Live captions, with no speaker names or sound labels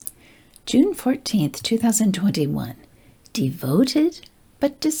June 14th, 2021. Devoted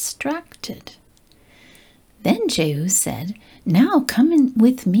but distracted. Then Jehu said, "Now come in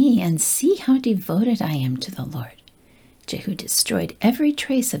with me and see how devoted I am to the Lord." Jehu destroyed every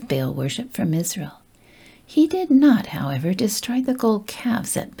trace of Baal worship from Israel. He did not, however, destroy the gold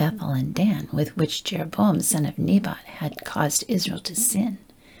calves at Bethel and Dan, with which Jeroboam, son of Nebat, had caused Israel to sin.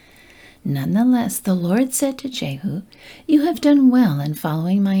 Nonetheless, the Lord said to Jehu, "You have done well in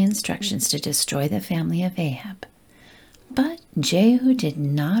following my instructions to destroy the family of Ahab." But Jehu did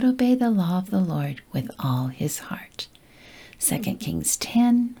not obey the law of the Lord with all his heart. 2 Kings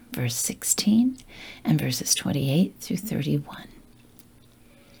 10, verse 16, and verses 28 through 31.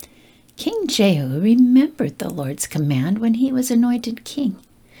 King Jehu remembered the Lord's command when he was anointed king.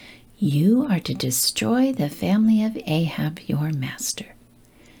 "You are to destroy the family of Ahab, your master."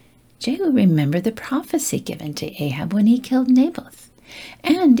 Jehu remembered the prophecy given to Ahab when he killed Naboth,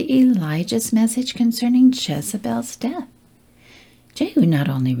 and Elijah's message concerning Jezebel's death. Jehu not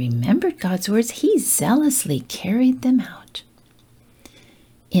only remembered God's words, he zealously carried them out.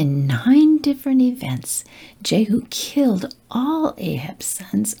 In 9 different events, Jehu killed all Ahab's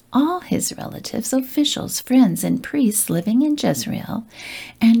sons, all his relatives, officials, friends, and priests living in Jezreel,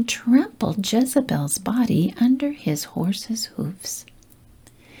 and trampled Jezebel's body under his horse's hoofs.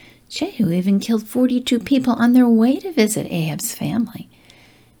 Jehu even killed 42 people on their way to visit Ahab's family.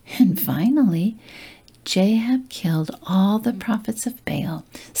 And finally, Jehu killed all the prophets of Baal,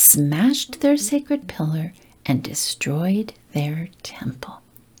 smashed their sacred pillar, and destroyed their temple.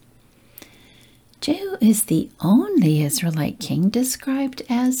 Jehu is the only Israelite king described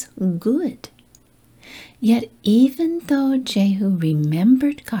as good. Yet even though Jehu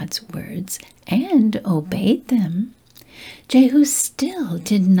remembered God's words and obeyed them, Jehu still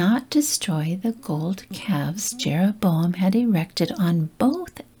did not destroy the gold calves Jeroboam had erected on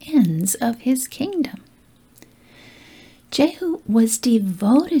both ends of his kingdom. Jehu was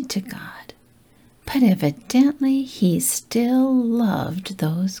devoted to God, but evidently he still loved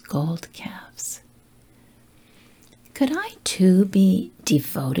those gold calves. Could I too be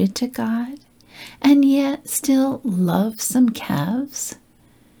devoted to God and yet still love some calves?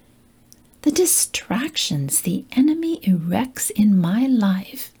 The distractions the enemy erects in my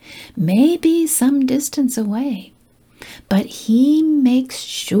life may be some distance away, but he makes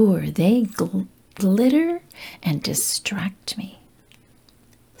sure they glitter and distract me.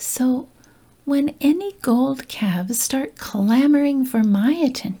 So when any gold calves start clamoring for my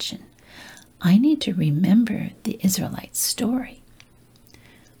attention, I need to remember the Israelite story.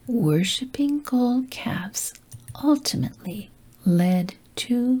 Worshipping gold calves ultimately led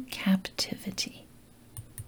to captivity.